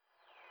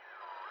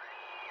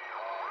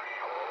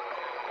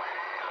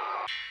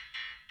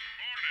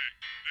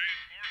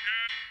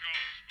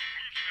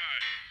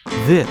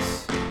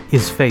This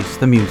is Face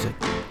the Music,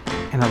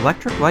 an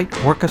Electric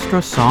Light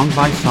Orchestra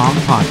song-by-song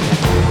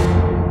podcast.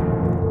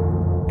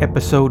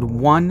 Episode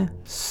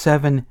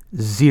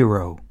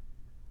 170,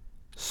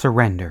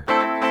 Surrender.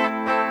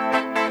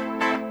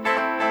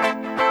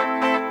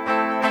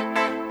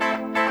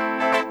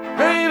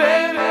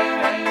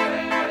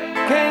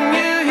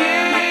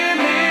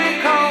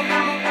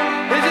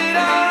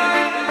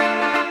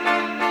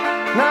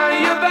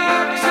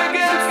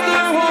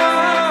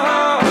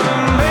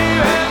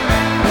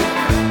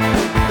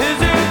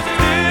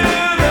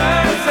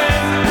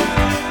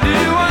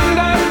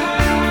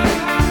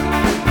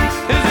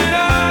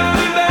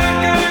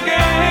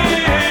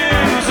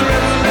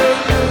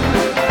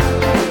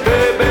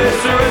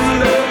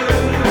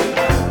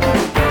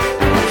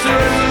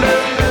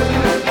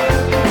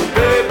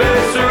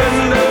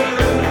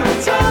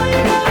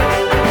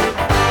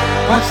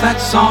 What's that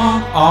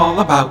song all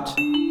about?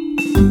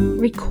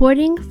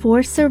 Recording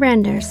for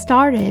Surrender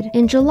started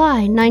in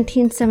July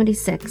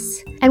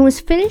 1976 and was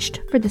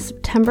finished for the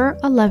September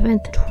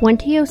 11th,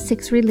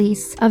 2006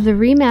 release of the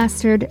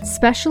remastered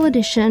special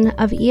edition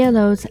of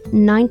ELO's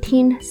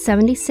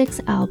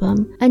 1976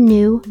 album, A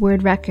New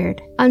Word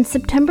Record. On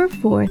September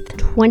 4th,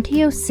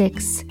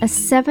 2006, a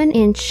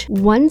 7-inch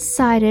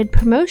one-sided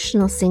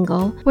promotional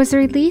single was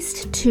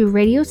released to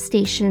radio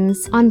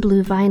stations on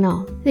blue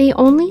vinyl. The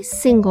only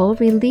single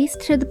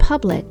released to the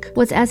public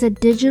was as a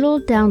digital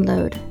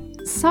download.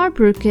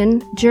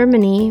 Saarbrücken,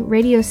 Germany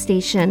radio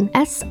station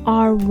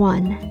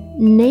SR1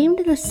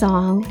 named the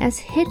song as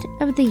Hit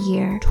of the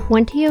Year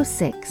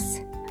 2006.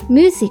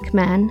 Music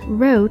Man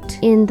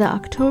wrote in the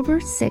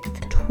October 6,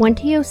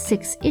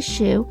 2006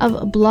 issue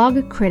of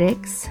Blog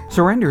Critics,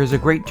 Surrender is a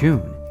great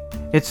tune.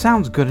 It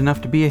sounds good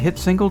enough to be a hit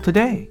single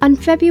today. On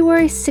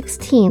February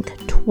 16,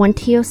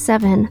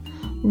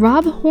 2007,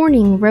 Rob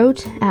Horning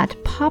wrote at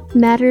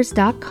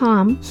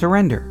popmatters.com,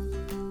 Surrender,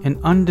 an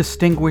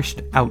undistinguished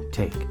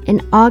outtake.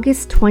 In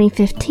August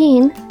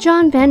 2015,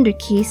 John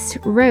Vanderkees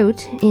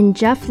wrote in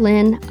Jeff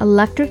Lynne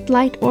Electric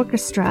Light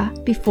Orchestra,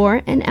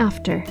 Before and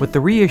After. With the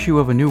reissue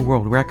of A New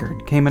World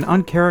Record came an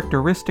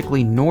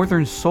uncharacteristically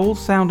northern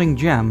soul-sounding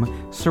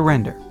gem,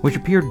 Surrender, which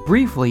appeared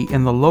briefly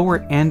in the lower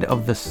end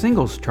of the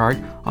singles chart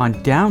on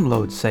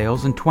download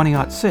sales in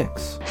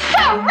 2006.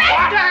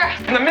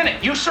 Surrender! In the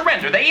minute you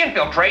surrender, they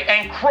infiltrate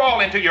and crawl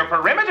into your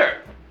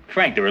perimeter.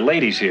 Frank, there are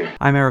ladies here.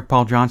 I'm Eric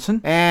Paul Johnson.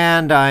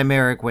 And I'm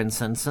Eric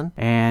Winsenson.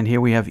 And here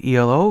we have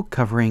ELO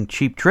covering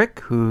Cheap Trick,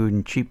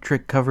 who Cheap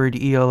Trick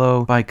covered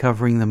ELO by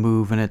covering The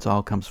Move, and it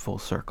all comes full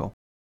circle.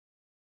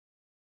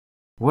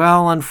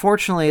 Well,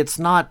 unfortunately, it's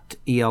not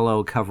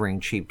ELO covering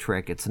Cheap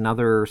Trick. It's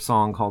another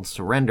song called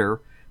Surrender.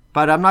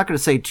 But I'm not going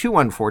to say too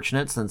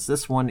unfortunate, since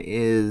this one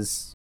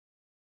is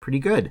pretty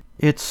good.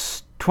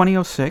 It's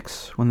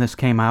 2006 when this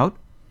came out.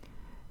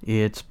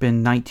 It's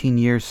been 19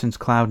 years since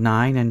Cloud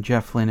 9, and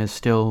Jeff Lynne is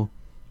still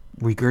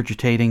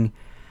regurgitating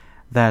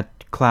that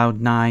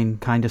Cloud 9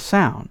 kind of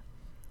sound.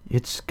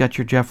 It's got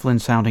your Jeff Lynne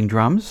sounding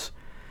drums.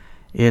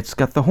 It's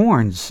got the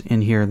horns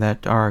in here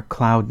that are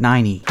Cloud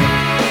 9-y.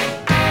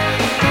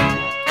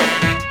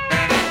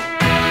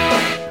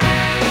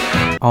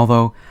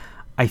 Although,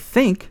 I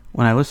think,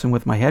 when I listen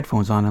with my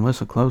headphones on and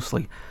listen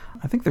closely,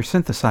 I think they're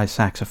synthesized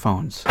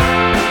saxophones.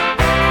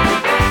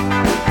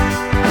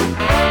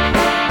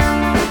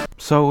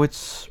 So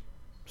it's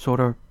sort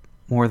of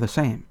more the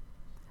same.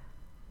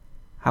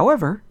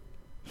 However,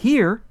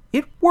 here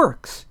it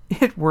works.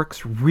 It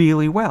works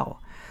really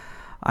well.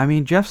 I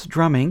mean, Jeff's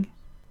drumming,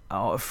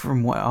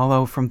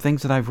 although from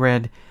things that I've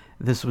read,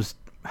 this was,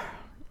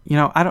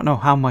 I don't know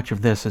how much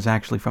of this is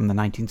actually from the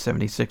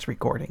 1976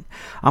 recording.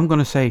 I'm going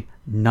to say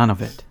none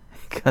of it,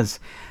 because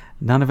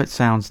none of it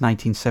sounds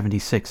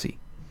 1976-y.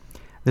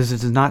 This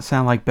does not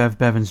sound like Bev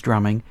Bevan's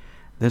drumming.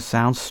 This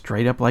sounds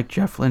straight up like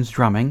Jeff Lynne's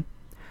drumming.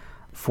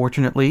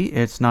 Fortunately,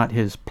 it's not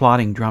his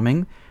plodding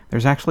drumming.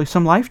 There's actually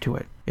some life to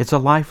it. It's a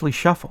lively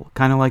shuffle,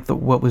 kind of like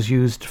what was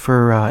used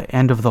for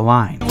End of the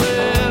Line.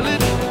 Well,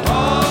 it's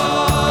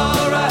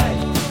all right.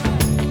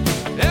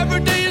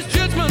 Every day is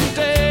Judgment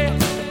Day.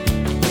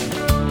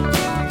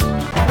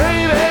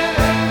 Baby,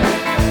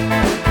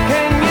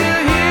 can you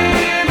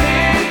hear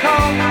me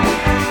call?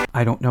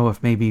 I don't know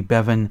if maybe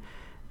Bevan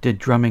did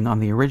drumming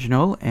on the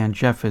original and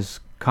Jeff is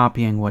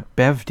copying what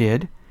Bev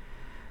did,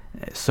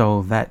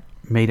 so that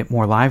made it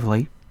more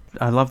lively.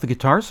 I love the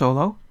guitar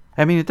solo.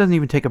 I mean, it doesn't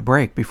even take a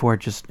break before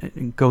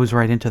it goes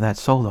right into that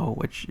solo,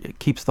 which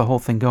keeps the whole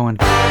thing going.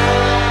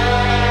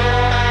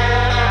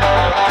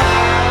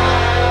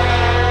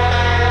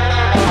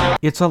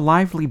 It's a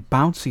lively,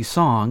 bouncy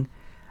song,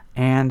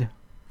 and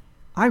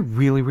I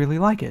really, really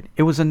like it.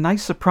 It was a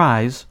nice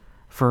surprise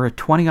for a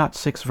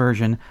 2006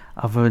 version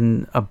of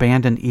an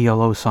abandoned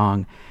ELO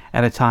song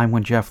at a time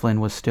when Jeff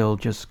Lynne was still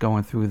just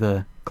going through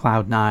the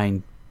Cloud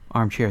 9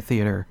 Armchair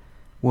Theater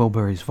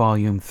Wilburys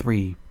Volume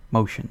 3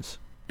 motions.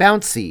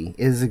 Bouncy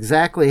is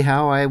exactly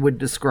how I would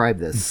describe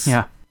this.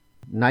 Yeah.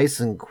 Nice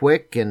and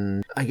quick,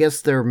 and I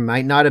guess there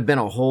might not have been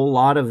a whole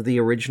lot of the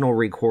original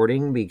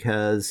recording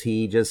because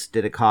he just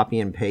did a copy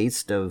and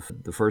paste of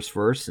the first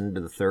verse into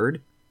the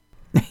third.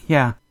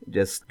 Yeah,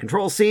 Just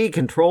Control-C,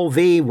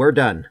 Control-V, we're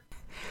done.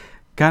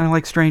 kind of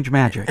like strange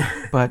magic.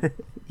 But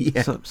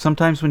Yeah.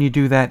 sometimes when you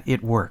do that,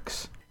 it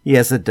works.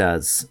 Yes, it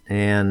does.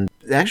 And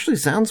it actually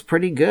sounds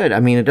pretty good. I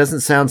mean, it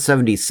doesn't sound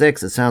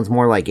 76. It sounds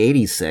more like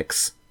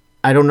 86.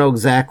 I don't know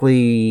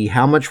exactly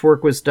how much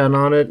work was done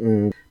on it,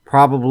 and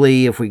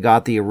probably if we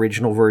got the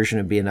original version,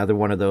 it'd be another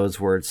one of those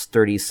where it's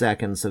 30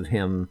 seconds of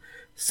him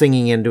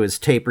singing into his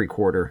tape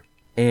recorder.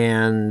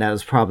 And that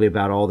was probably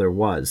about all there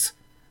was.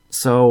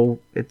 So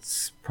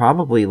it's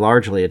probably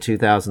largely a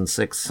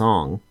 2006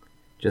 song.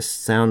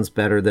 Just sounds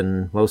better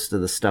than most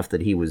of the stuff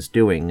that he was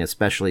doing,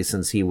 especially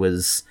since he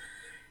was...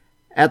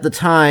 At the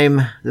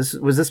time,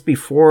 was this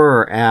before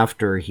or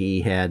after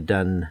he had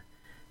done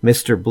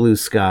Mr. Blue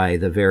Sky,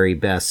 the very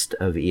best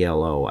of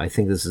ELO? I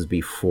think this is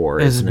before,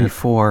 This is isn't it?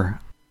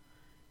 before.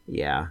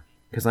 Yeah,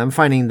 because I'm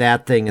finding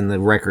that thing in the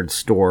record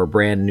store,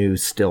 brand new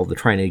still,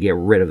 trying to get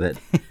rid of it.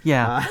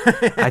 Yeah,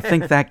 I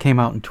think that came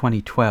out in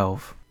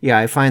 2012. Yeah,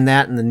 I find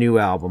that in the new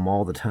album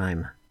all the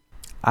time.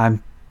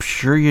 I'm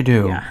sure you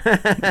do. Yeah.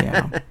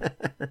 Yeah.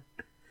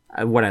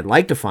 What I'd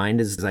like to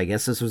find is, I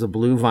guess this was a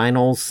blue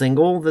vinyl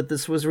single that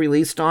this was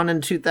released on in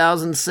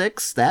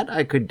 2006. That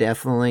I could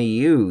definitely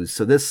use.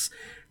 So this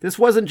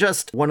wasn't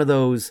just one of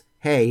those,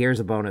 hey, here's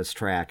a bonus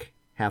track,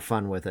 have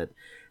fun with it.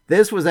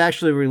 This was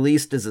actually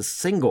released as a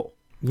single.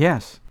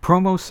 Yes.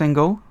 Promo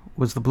single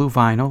was the blue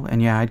vinyl,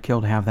 and yeah, I'd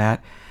kill to have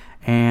that,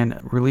 and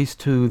released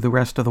to the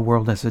rest of the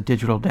world as a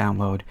digital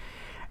download.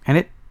 And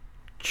it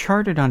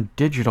charted on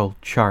digital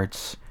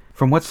charts.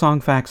 From what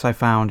song facts I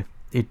found,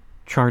 it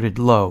charted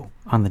low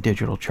on the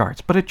digital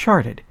charts, but it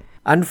charted.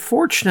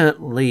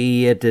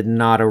 Unfortunately, it did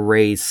not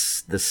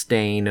erase the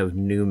stain of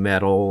nu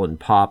metal and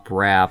pop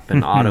rap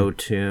and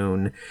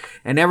auto-tune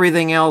and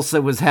everything else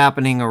that was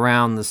happening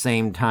around the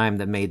same time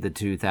that made the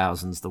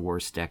 2000s the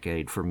worst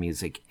decade for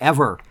music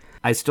ever.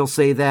 I still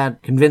say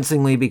that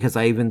convincingly because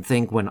I even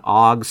think when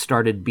Og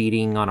started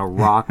beating on a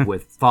rock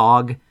with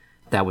Fog,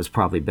 that was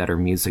probably better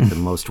music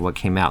than most of what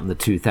came out in the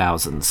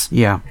 2000s.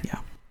 Yeah.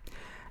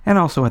 And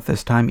also at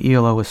this time,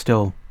 ELO was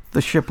still...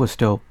 The ship was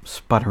still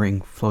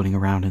sputtering, floating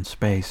around in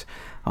space.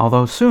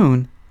 Although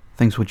soon,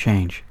 things would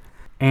change.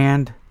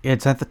 And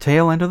it's at the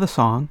tail end of the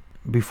song,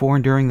 before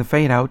and during the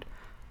fade-out,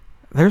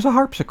 there's a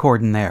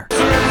harpsichord in there.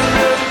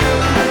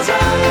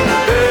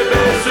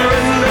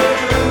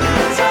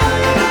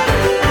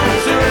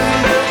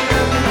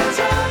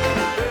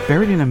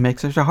 Buried in a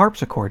mix, there's a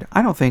harpsichord.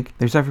 I don't think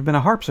there's ever been a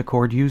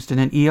harpsichord used in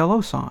an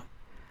ELO song.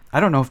 I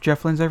don't know if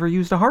Jeff Lynne's ever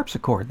used a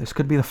harpsichord. This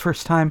could be the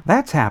first time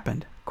that's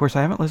happened. Of course,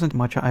 I haven't listened to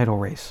much of Idle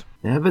Race.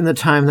 There have been the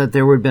time that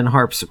there would have been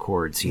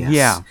harpsichords,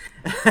 yes.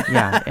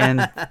 Yeah,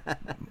 and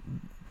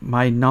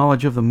my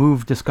knowledge of the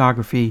Move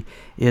discography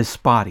is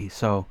spotty,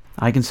 so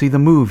I can see the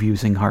Move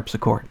using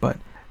harpsichord. But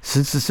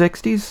since the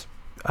 60s,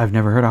 I've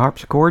never heard a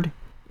harpsichord.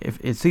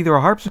 It's either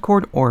a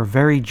harpsichord or a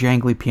very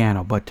jangly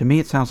piano, but to me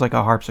it sounds like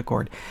a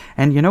harpsichord.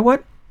 And you know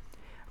what?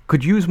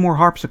 Could use more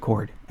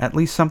harpsichord. At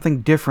least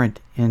something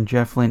different in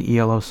Jeff Lynne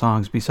ELO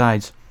songs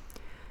besides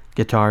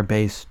guitar,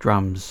 bass,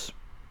 drums,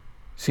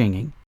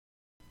 singing.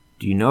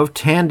 Do you know if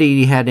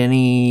Tandy had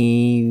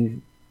any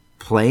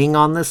playing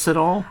on this at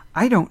all?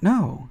 I don't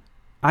know.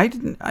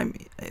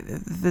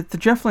 The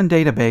Jeff Lynne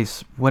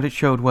database, what it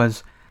showed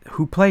was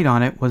who played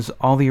on it was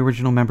all the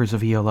original members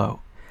of ELO.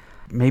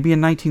 Maybe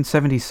in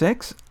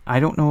 1976?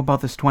 I don't know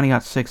about this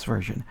 2006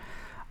 version.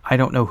 I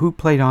don't know who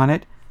played on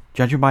it.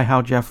 Judging by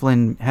how Jeff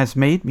Lynne has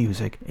made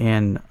music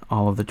in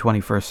all of the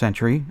 21st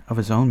century of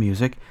his own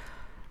music,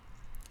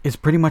 it's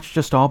pretty much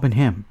just all been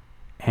him.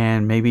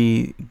 And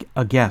maybe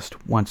a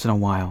guest once in a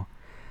while.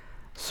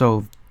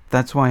 So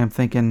that's why I'm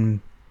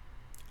thinking,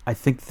 I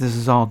think this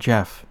is all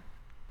Jeff.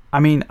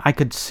 I mean, I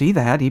could see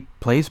that. He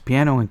plays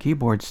piano and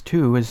keyboards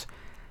too. Is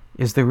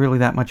there really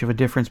that much of a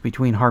difference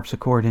between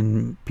harpsichord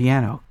and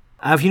piano?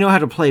 If you know how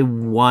to play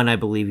one, I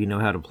believe you know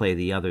how to play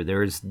the other.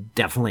 There is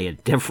definitely a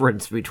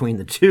difference between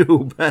the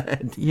two,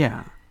 but...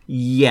 Yeah.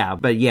 Yeah,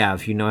 but yeah,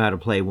 if you know how to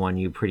play one,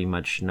 you pretty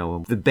much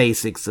know the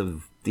basics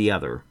of the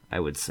other, I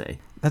would say.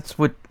 That's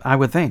what I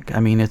would think. I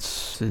mean,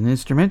 it's an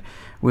instrument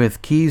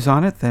with keys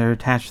on it that are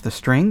attached to the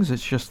strings.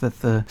 It's just that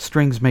the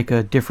strings make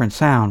a different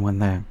sound when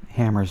the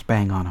hammers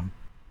bang on them.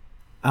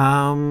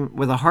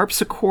 With a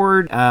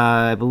harpsichord,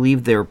 I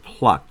believe they're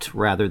plucked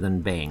rather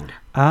than banged.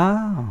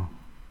 Oh.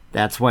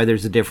 That's why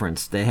there's a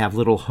difference. They have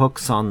little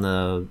hooks on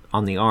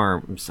the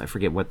arms. I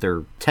forget what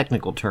their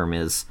technical term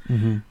is,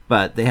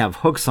 but they have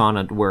hooks on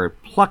it where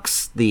it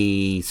plucks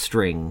the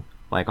string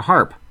like a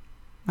harp.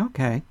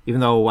 Okay. Even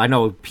though I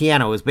know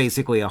piano is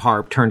basically a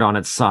harp turned on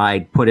its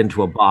side, put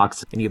into a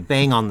box, and you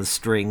bang on the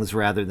strings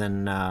rather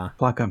than...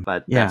 pluck them.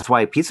 But yeah. That's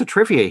why, piece of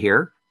trivia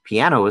here,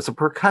 piano is a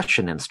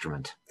percussion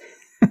instrument.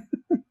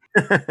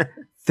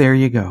 There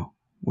you go.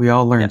 We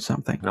all learned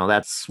something. No,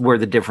 that's where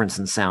the difference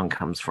in sound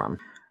comes from.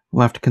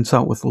 We'll have to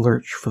consult with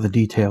Lurch for the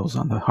details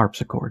on the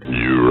harpsichord.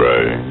 You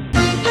right.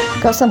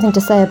 Got something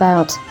to say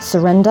about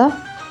surrender?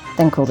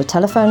 Then call the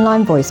telephone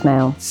line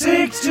voicemail.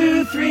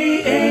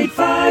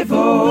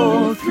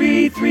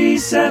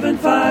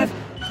 623-850-3375.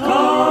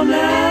 Call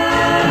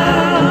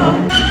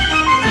now.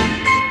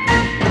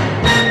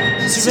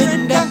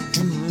 Surrender,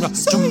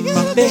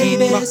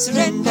 baby,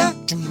 surrender.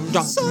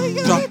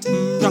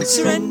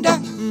 Surrender,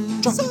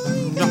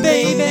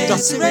 baby,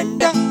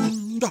 surrender.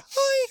 All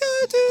you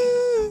gotta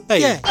do. Hey.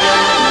 Yeah.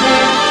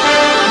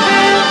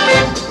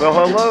 Well,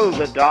 hello,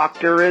 the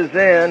doctor is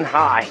in.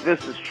 Hi,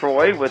 this is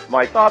Troy with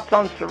my thoughts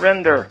on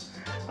Surrender.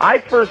 I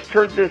first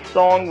heard this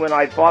song when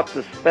I bought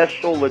the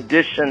special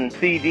edition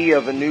CD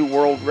of A New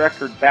World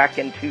Record back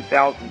in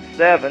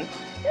 2007.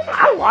 And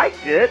I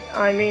liked it.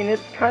 I mean,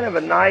 it's kind of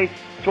a nice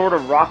sort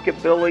of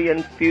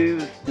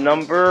rockabilly-infused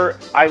number.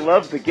 I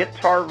love the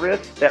guitar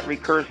riff that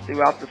recurs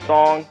throughout the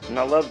song, and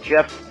I love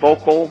Jeff's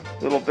vocal,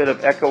 a little bit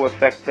of echo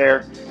effect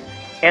there.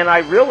 And I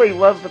really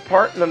love the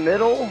part in the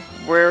middle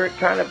where it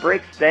kind of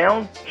breaks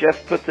down.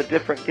 Jeff puts a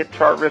different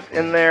guitar riff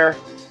in there,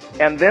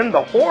 and then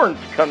the horns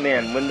come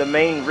in when the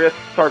main riff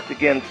starts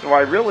again, so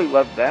I really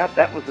love that.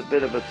 That was a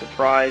bit of a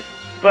surprise.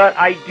 But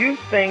I do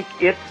think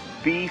it's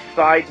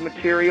B-side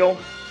material.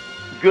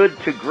 Good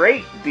to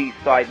great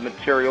B-side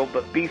material,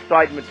 but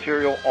B-side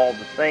material all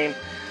the same.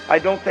 I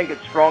don't think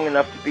it's strong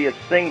enough to be a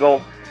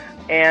single.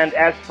 And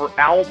as for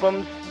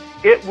albums,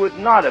 it would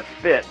not have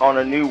fit on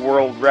A New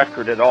World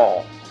Record at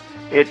all.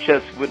 It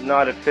just would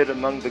not have fit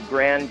among the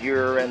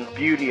grandeur and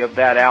beauty of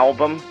that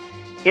album.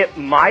 It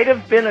might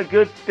have been a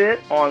good fit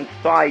on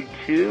side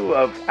 2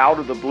 of Out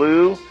of the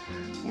Blue,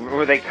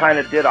 where they kind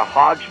of did a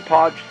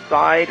hodgepodge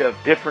side of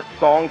different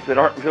songs that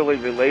aren't really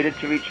related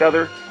to each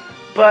other.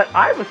 But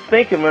I was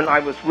thinking when I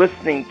was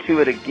listening to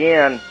it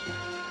again,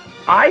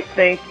 I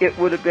think it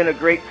would have been a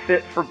great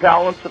fit for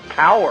Balance of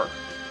Power.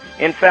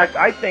 In fact,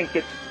 I think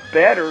it's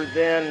better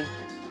than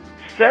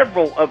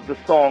several of the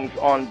songs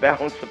on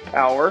Balance of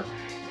Power.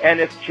 And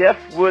if Jeff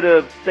would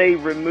have, say,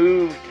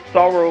 removed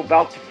Sorrow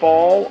About to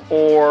Fall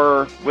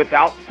or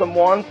Without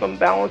Someone from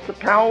Balance of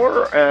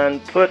Power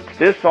and put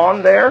this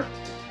on there,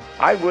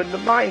 I wouldn't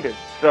have minded.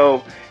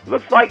 So it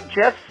looks like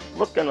Jeff's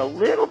looking a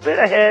little bit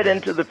ahead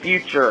into the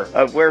future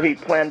of where he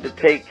planned to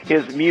take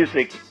his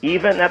music,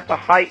 even at the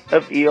height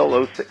of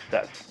ELO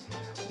success.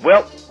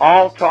 Well,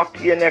 I'll talk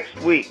to you next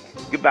week.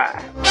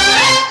 Goodbye.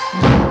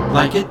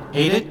 Like it?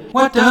 Hate it?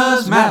 What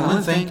does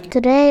Madeline think?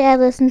 Today I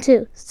listened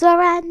to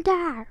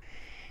Surrender,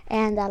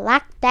 and I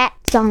liked that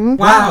song.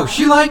 Wow,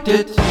 she liked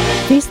it!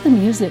 Face the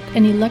Music,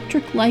 an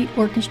Electric Light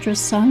Orchestra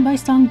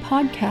song-by-song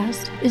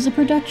podcast, is a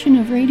production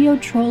of Radio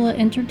Trolla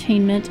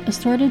Entertainment,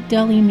 Assorted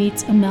Deli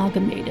Meats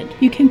Amalgamated.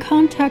 You can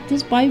contact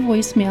us by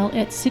voicemail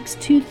at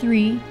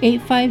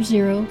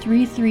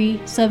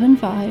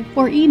 623-850-3375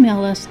 or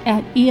email us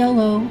at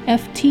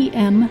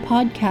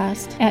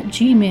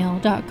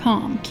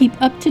eloftmpodcast@gmail.com.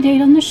 Keep up to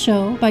date on the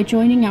show by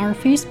joining our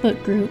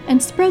Facebook group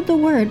and spread the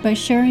word by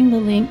sharing the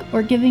link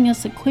or giving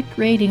us a quick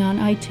rating on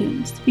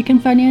iTunes. You can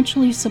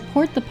financially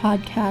support the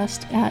podcast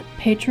at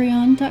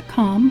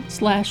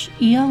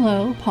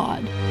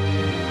patreon.com/ELOpod.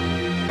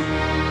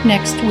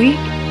 Next week,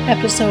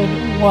 episode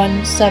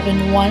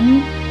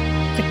 171,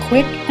 The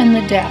Quick and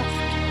the Deaf.